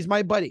go. He's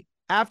my buddy.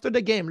 After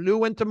the game, Lou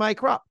went to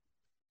Mike Rupp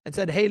and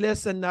said, "Hey,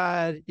 listen,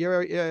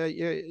 you're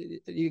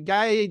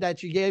guy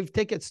that you gave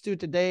tickets to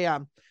today.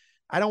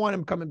 I don't want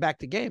him coming back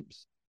to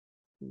games."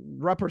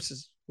 Rupper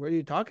says, "What are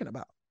you talking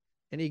about?"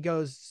 And he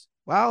goes,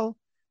 "Well,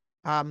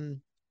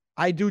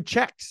 I do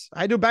checks.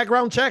 I do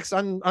background checks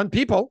on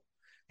people,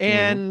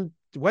 and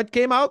what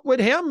came out with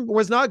him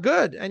was not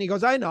good." And he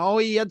goes, "I know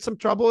he had some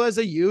trouble as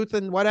a youth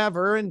and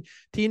whatever, and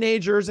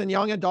teenagers and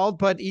young adult,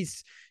 but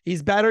he's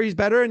better. He's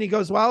better." And he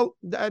goes, "Well,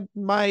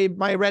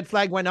 my red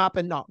flag went up,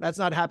 and no, that's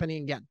not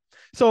happening again."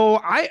 So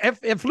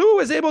if Lou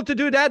was able to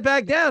do that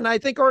back then, I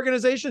think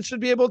organizations should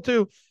be able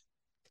to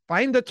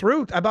find the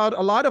truth about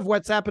a lot of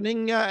what's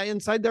happening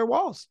inside their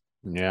walls.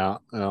 Yeah.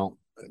 Well,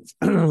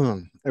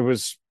 it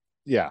was,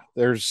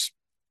 there's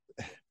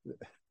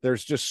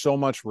just so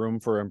much room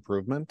for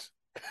improvement.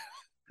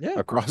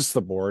 Across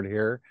the board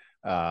here.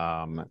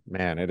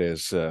 Man, it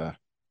is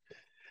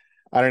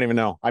I don't even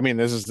know. I mean,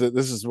 this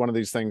is one of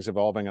these things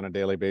evolving on a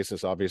daily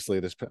basis.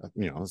 Obviously, this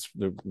it's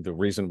the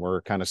reason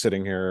we're kind of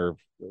sitting here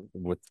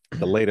with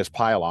the latest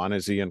pile-on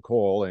is Ian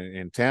Cole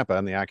in Tampa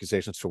and the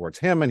accusations towards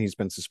him, and he's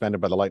been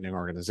suspended by the Lightning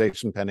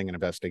organization pending an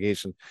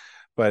investigation.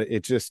 But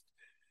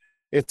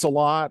it's a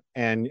lot,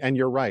 and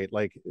you're right.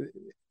 Like,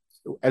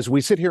 as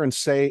we sit here and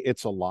say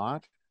it's a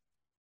lot,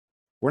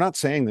 we're not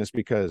saying this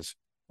because,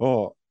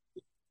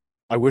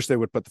 I wish they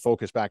would put the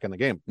focus back in the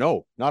game.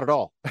 No, not at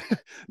all.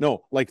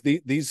 No, like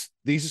these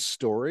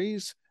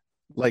stories,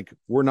 like,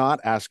 we're not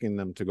asking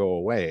them to go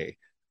away.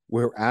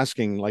 We're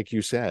asking, like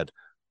you said,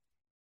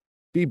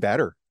 be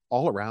better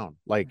all around.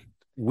 Like,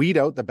 weed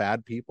out the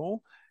bad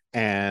people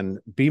and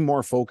be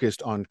more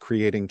focused on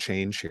creating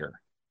change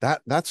here.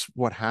 That's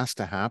what has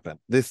to happen.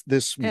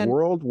 This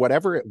world,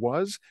 whatever it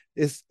was,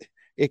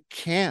 it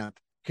can't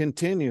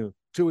continue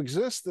to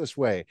exist this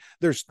way.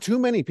 There's too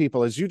many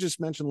people, as you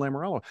just mentioned,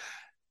 Lamoriello.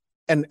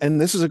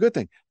 And this is a good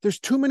thing. There's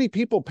too many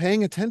people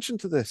paying attention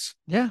to this.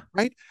 Yeah.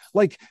 Right.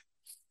 Like,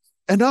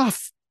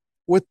 enough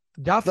with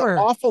Duffer. The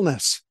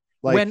awfulness.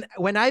 Like,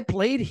 when I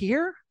played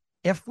here,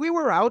 if we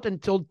were out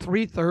until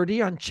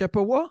 3:30 on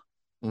Chippewa,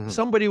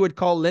 somebody would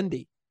call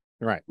Lindy.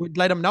 Right. We'd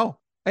let him know.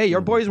 Hey,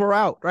 your boys were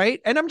out, right?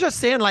 And I'm just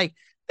saying, like,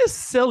 this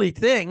silly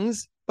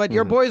things, but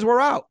your boys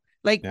were out.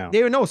 Like,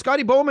 they know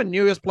Scotty Bowman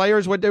knew his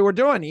players what they were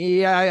doing. He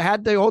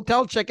had the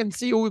hotel check and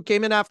see who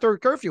came in after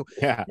curfew.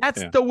 Yeah,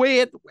 that's the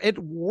way it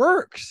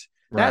works.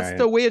 That's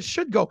the way it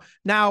should go.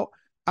 Now,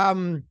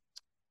 I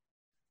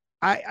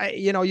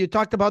you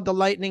talked about the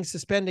Lightning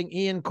suspending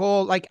Ian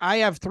Cole. Like, I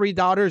have 3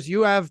 daughters.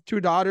 You have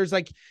 2 daughters.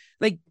 Like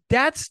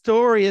that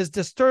story is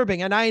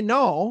disturbing. And I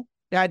know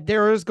that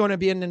there is going to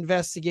be an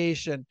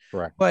investigation.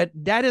 Correct. But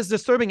that is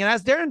disturbing. And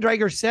as Darren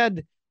Dreger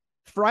said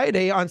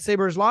Friday on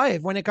Sabres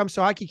Live, when it comes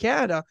to Hockey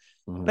Canada,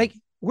 like,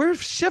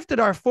 we've shifted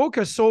our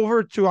focus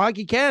over to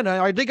Hockey Canada.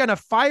 Are they going to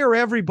fire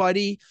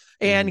everybody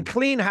and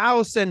clean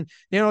house and,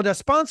 the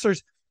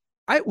sponsors?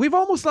 We've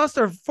almost lost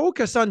our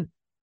focus on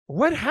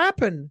what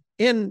happened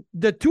in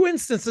the 2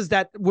 instances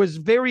that was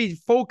very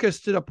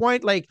focused to the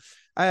point, like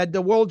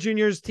the World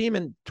Juniors team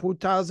in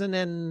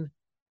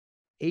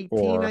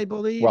 2018, I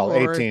believe. Well,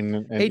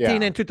 18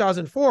 and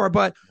 2004.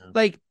 But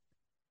like,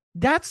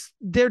 that's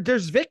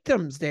there's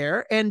victims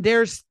there, and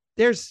there's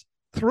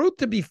truth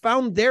to be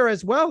found there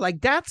as well.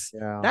 Like, that's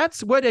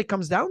what it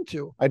comes down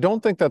to. I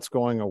don't think that's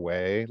going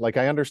away. Like,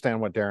 I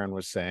understand what Darren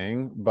was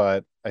saying,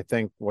 but I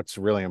think what's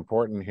really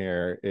important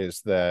here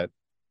is that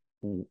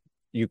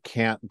you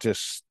can't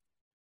just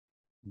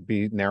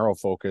be narrow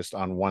focused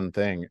on one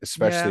thing,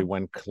 especially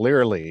when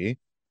clearly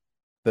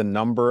the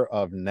number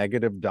of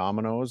negative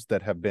dominoes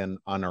that have been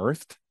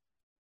unearthed,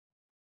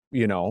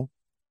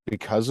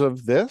 because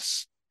of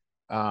this,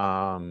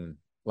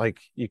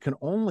 like, you can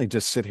only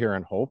just sit here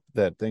and hope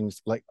that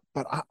things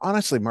but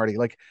honestly, Marty,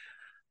 like,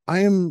 I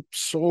am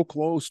so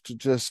close to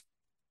just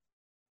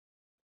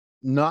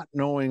not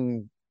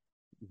knowing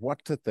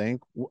what to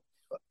think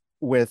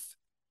with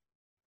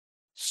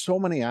so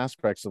many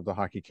aspects of the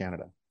Hockey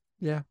Canada.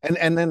 Yeah.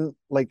 And then,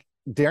 like,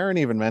 Darren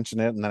even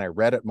mentioned it, and then I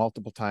read it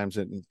multiple times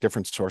in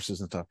different sources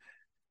and stuff.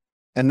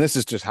 And this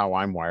is just how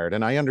I'm wired,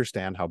 and I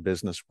understand how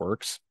business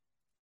works.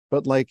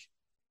 But, like,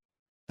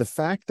 the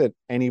fact that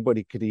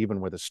anybody could, even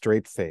with a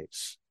straight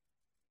face,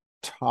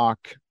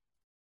 talk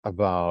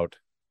about,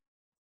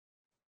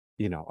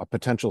 a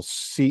potential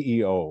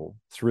CEO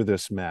through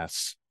this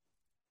mess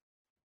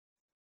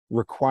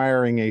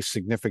requiring a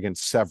significant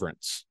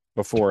severance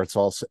before it's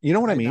all, you know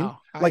what I mean?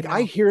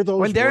 I hear those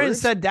when Darren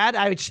words, said that,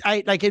 I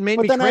like, it made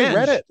me then cringe. I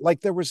read it.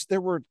 Like, there were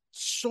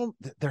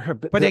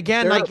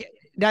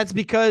that's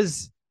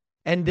because,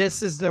 and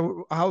this is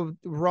how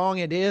wrong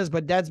it is,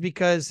 but that's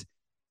because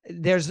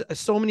there's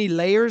so many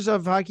layers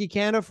of Hockey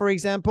Canada, for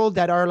example,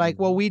 that are like,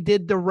 well, we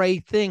did the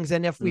right things,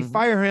 and if we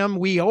fire him,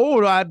 we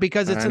owe that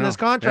because it's in his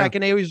contract,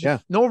 and there was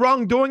no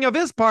wrongdoing of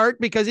his part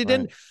because he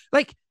didn't.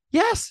 Like,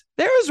 yes,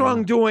 there is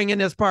wrongdoing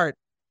in his part,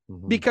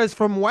 because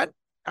from what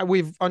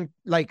we've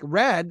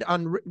read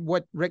on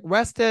what Rick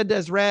Westhead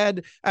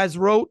has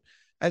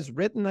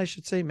written, I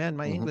should say, man,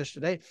 my English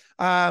today,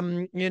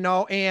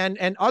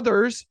 and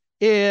others,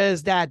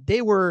 is that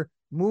they were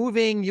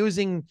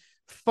using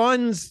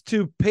funds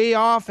to pay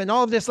off and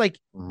all of this, like,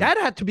 that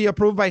had to be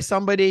approved by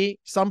somebody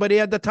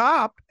at the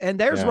top, and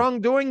there's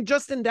wrongdoing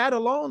just in that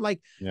alone.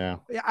 Like,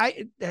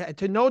 I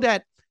to know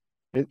that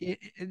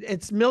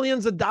it's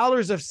millions of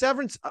dollars of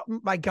severance. Oh,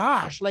 my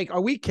gosh, like,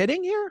 are we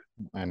kidding here?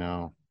 I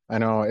know.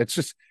 It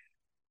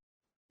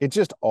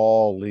just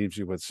all leaves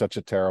you with such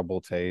a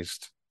terrible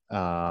taste.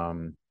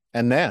 And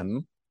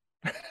then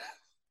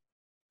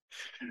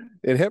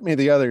it hit me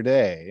the other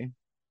day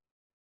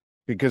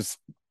because,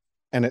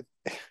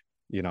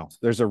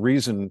 there's a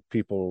reason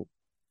people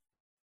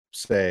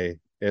say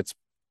that's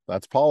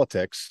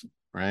politics,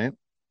 right?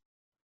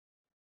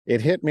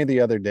 It hit me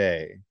the other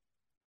day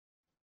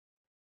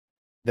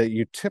that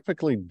you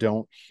typically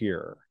don't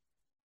hear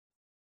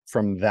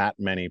from that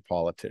many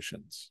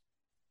politicians,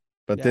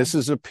 but this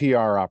is a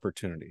PR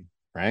opportunity,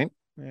 right?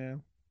 Yeah.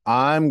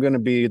 I'm going to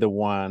be the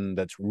one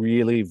that's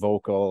really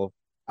vocal,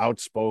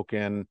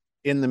 outspoken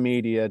in the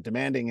media,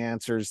 demanding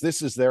answers.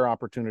 This is their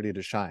opportunity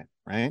to shine,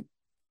 right?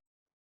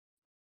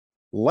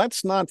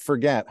 Let's not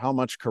forget how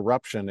much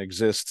corruption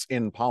exists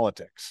in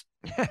politics.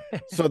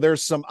 So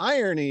there's some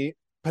irony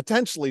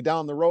potentially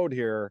down the road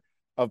here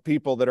of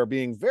people that are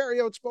being very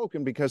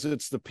outspoken because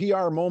it's the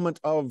PR moment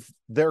of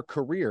their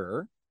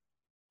career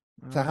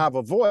to have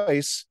a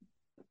voice,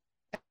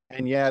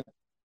 and yet,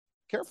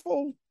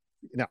 careful.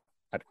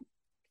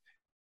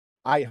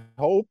 I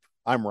hope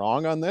I'm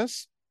wrong on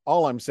this.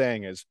 All I'm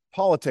saying is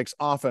politics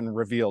often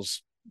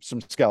reveals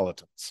some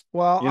skeletons.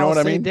 Well, I'll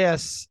say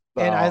this.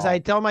 And as I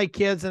tell my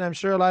kids, and I'm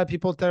sure a lot of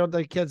people tell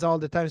their kids all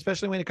the time,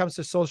 especially when it comes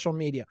to social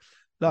media.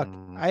 Look,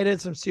 I did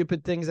some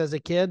stupid things as a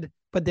kid,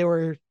 but they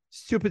were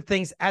stupid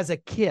things as a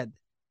kid,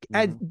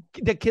 as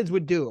the kids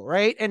would do,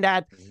 right? And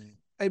that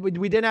we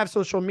didn't have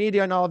social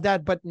media and all of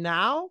that. But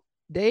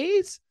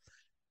nowadays,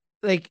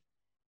 like,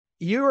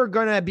 you are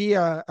going to be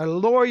a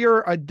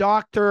lawyer, a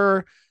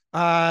doctor,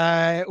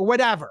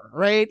 whatever,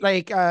 right?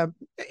 Like a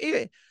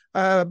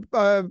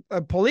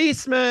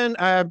policeman,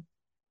 a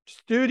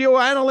studio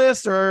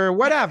analyst, or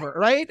whatever,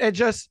 right? It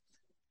just,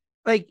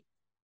 like,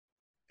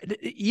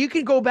 you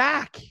can go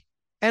back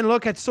and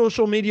look at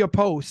social media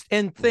posts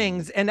and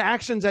things and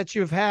actions that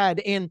you've had.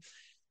 And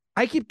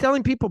I keep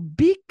telling people,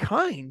 be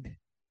kind,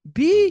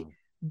 be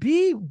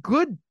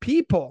good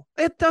people.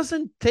 It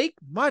doesn't take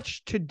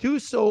much to do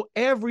so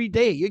every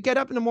day. You get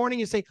up in the morning,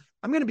 you say,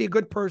 I'm going to be a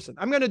good person.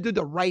 I'm going to do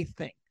the right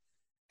thing.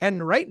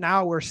 And right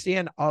now we're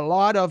seeing a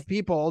lot of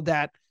people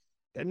that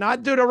did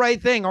not do the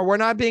right thing, or we're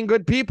not being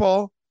good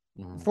people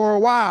for a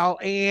while.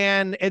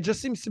 And it just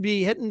seems to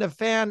be hitting the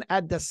fan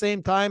at the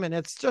same time. And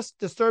it's just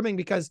disturbing,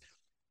 because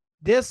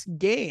this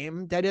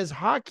game that is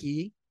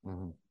hockey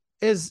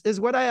is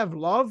what I have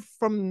loved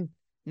from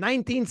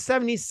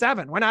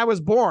 1977 when I was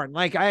born.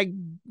 Like, I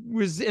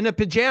was in a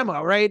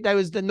pajama, right? That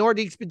was the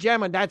Nordiques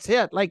pajama. That's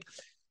it. Like,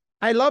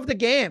 I love the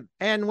game.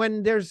 And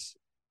when there's,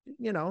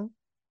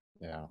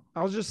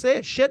 I'll just say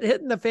it, shit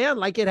hitting the fan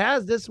like it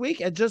has this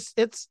week.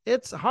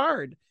 It's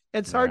hard.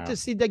 It's hard to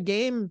see the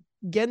game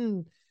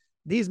getting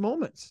these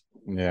moments.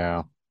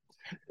 Yeah.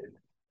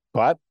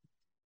 But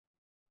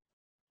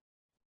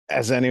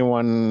as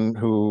anyone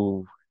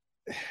who,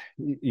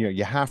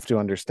 you have to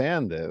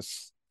understand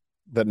this,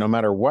 that no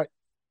matter what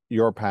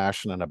you're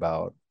passionate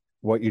about,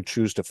 what you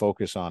choose to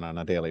focus on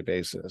a daily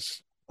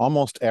basis,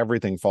 almost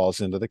everything falls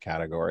into the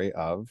category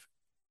of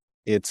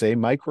it's a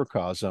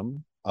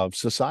microcosm of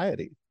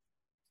society.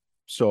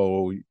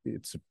 So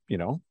it's,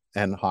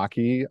 and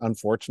hockey,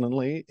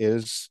 unfortunately,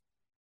 is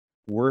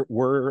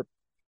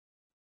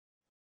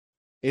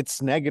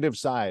its negative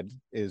side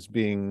is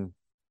being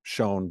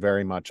shown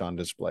very much on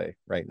display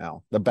right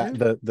now.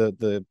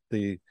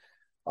 The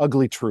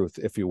ugly truth,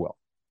 if you will.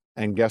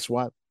 And guess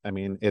what? I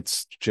mean,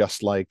 it's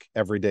just like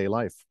everyday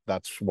life.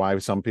 That's why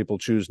some people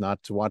choose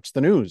not to watch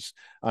the news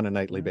on a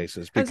nightly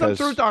basis. Because and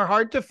some truths are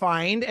hard to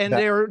find, and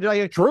they're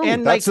like true.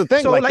 And that's like, the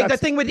thing. So like the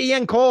thing with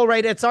Ian Cole,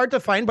 right? It's hard to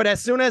find, but as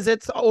soon as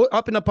it's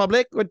up in the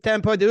public, with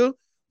Tampa do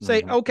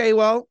say, okay,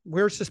 well,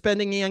 we're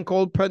suspending Ian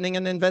Cole, putting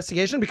an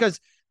investigation, because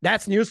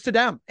that's news to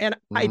them. And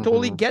I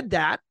totally get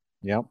that.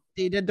 Yep.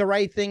 They did the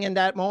right thing in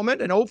that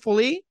moment, and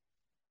hopefully,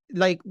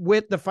 like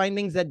with the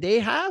findings that they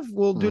have,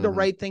 we'll do the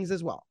right things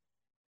as well.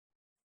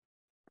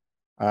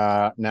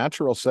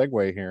 Natural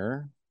segue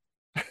here.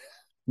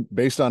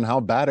 Based on how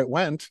bad it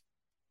went,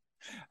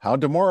 how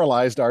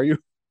demoralized are you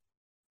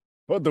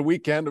about the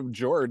weekend of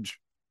George?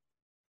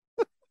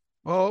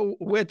 Oh,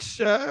 which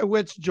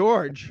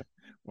George?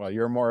 Well,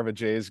 you're more of a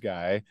Jays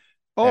guy.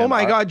 Oh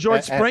my God,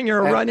 George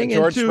Springer running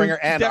George into Springer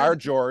and our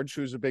George,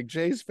 who's a big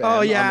Jays fan.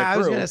 Oh yeah, on the crew. I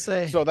was gonna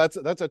say. So that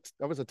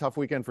was a tough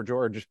weekend for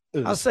George.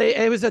 I'll say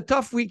it was a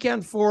tough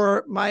weekend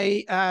for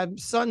my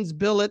son's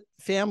billet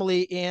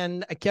family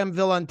in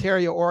Kempville,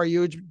 Ontario, or a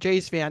huge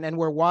Jays fan, and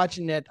we're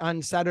watching it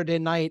on Saturday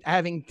night,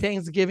 having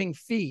Thanksgiving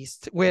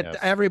feast with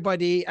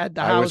everybody at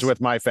the house. I was with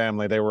my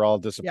family; they were all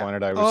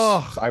disappointed.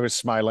 Yeah. I was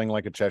smiling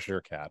like a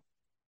Cheshire cat.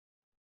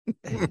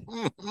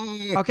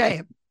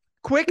 Okay,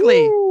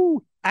 quickly.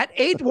 Woo! At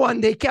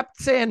 8-1, they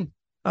kept saying,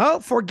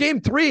 oh, for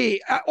game 3,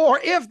 or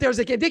if there's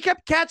a game, they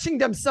kept catching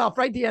themselves,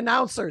 right? The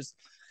announcers.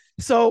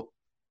 So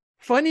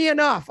funny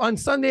enough, on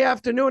Sunday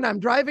afternoon,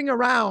 I'm driving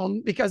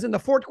around, because in the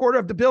fourth quarter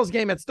of the Bills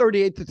game, it's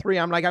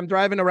 38-3. I'm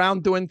driving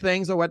around doing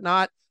things or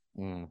whatnot.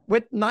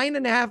 With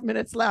 9.5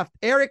 minutes left,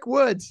 Eric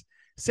Woods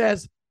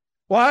says,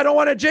 well, I don't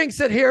want to jinx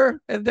it here.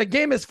 The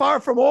game is far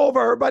from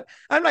over. But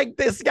I'm like,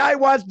 this guy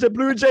watched the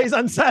Blue Jays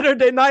on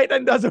Saturday night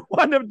and doesn't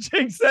want to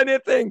jinx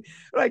anything.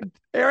 Like,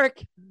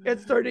 Eric,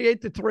 it's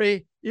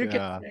 38-3. You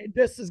can say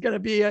this is going to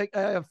be a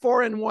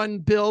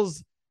 4-1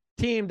 Bills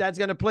team that's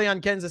going to play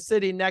on Kansas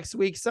City next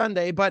week,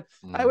 Sunday. But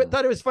I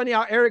thought it was funny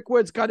how Eric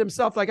Woods cut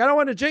himself. Like, I don't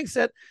want to jinx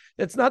it.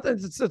 It's not,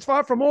 it's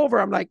far from over.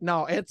 I'm like,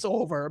 no, it's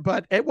over.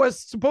 But it was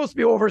supposed to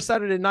be over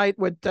Saturday night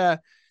with the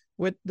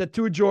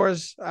two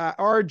George,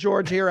 our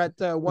George here at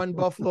One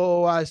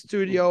Buffalo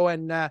studio,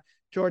 and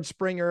George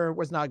Springer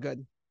was not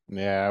good.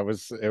 Yeah,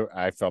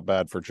 I felt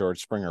bad for George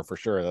Springer for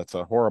sure. That's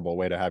a horrible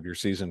way to have your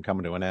season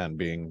coming to an end,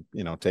 being,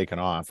 taken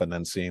off, and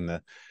then seeing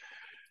it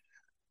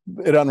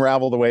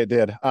unravel the way it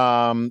did.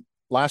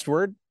 Last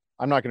word.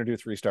 I'm not going to do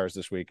 3 stars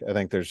this week. I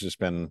think there's just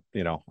been,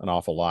 an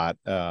awful lot.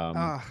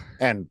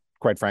 And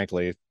quite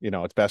frankly,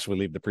 it's best we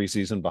leave the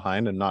preseason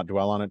behind and not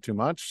dwell on it too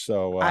much.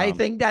 So I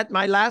think that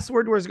my last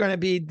word was going to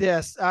be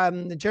this.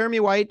 Jeremy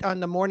White on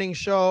the morning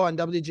show on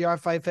WGR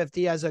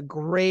 550 has a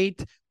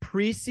great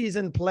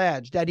preseason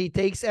pledge that he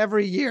takes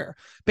every year.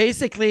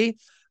 Basically,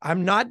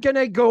 I'm not going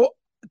to go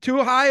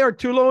too high or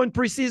too low in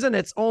preseason.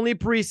 It's only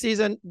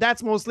preseason.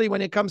 That's mostly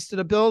when it comes to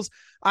the Bills.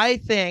 I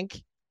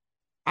think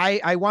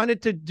I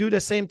wanted to do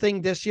the same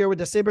thing this year with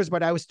the Sabres,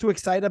 but I was too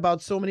excited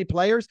about so many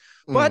players.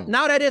 But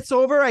now that it's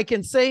over, I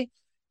can say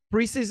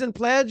preseason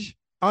pledge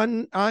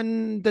on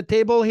the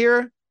table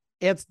here.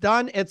 It's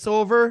done. It's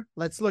over.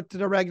 Let's look to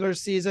the regular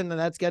season and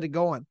let's get it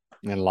going.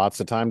 And lots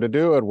of time to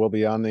do it. We'll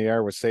be on the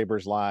air with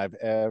Sabres Live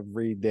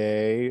every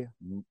day.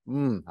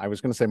 I was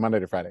going to say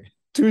Monday to Friday.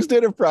 Tuesday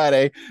to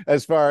Friday,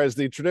 as far as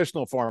the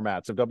traditional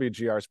formats of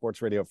WGR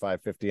Sports Radio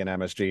 550 and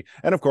MSG.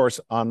 And of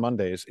course, on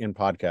Mondays in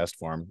podcast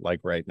form,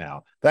 like right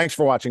now. Thanks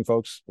for watching,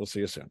 folks. We'll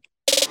see you soon.